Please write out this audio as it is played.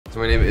So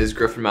my name is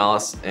Griffin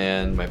Mallas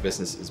and my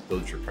business is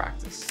Build Your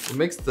Practice. What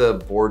makes the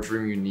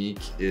Boardroom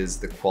unique is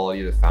the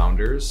quality of the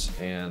founders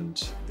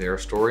and their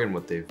story and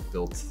what they've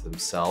built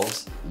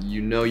themselves.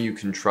 You know you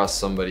can trust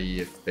somebody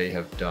if they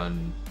have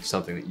done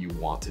something that you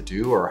want to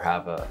do or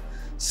have a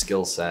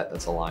skill set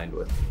that's aligned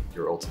with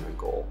your ultimate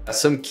goal.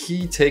 Some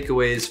key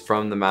takeaways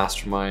from the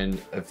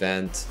mastermind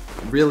event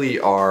really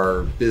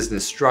are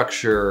business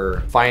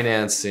structure,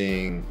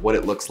 financing, what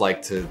it looks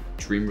like to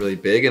dream really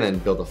big and then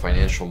build a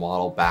financial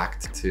model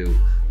backed to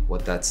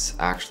what that's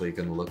actually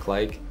going to look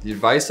like. The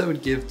advice I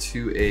would give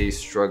to a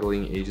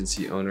struggling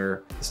agency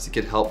owner is to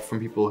get help from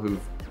people who've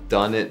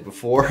done it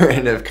before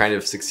and have kind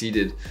of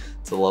succeeded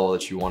to the level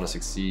that you want to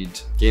succeed.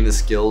 Gain the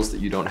skills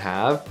that you don't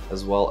have,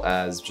 as well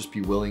as just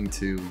be willing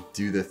to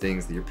do the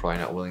things that you're probably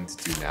not willing to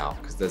do now,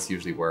 because that's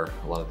usually where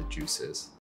a lot of the juice is.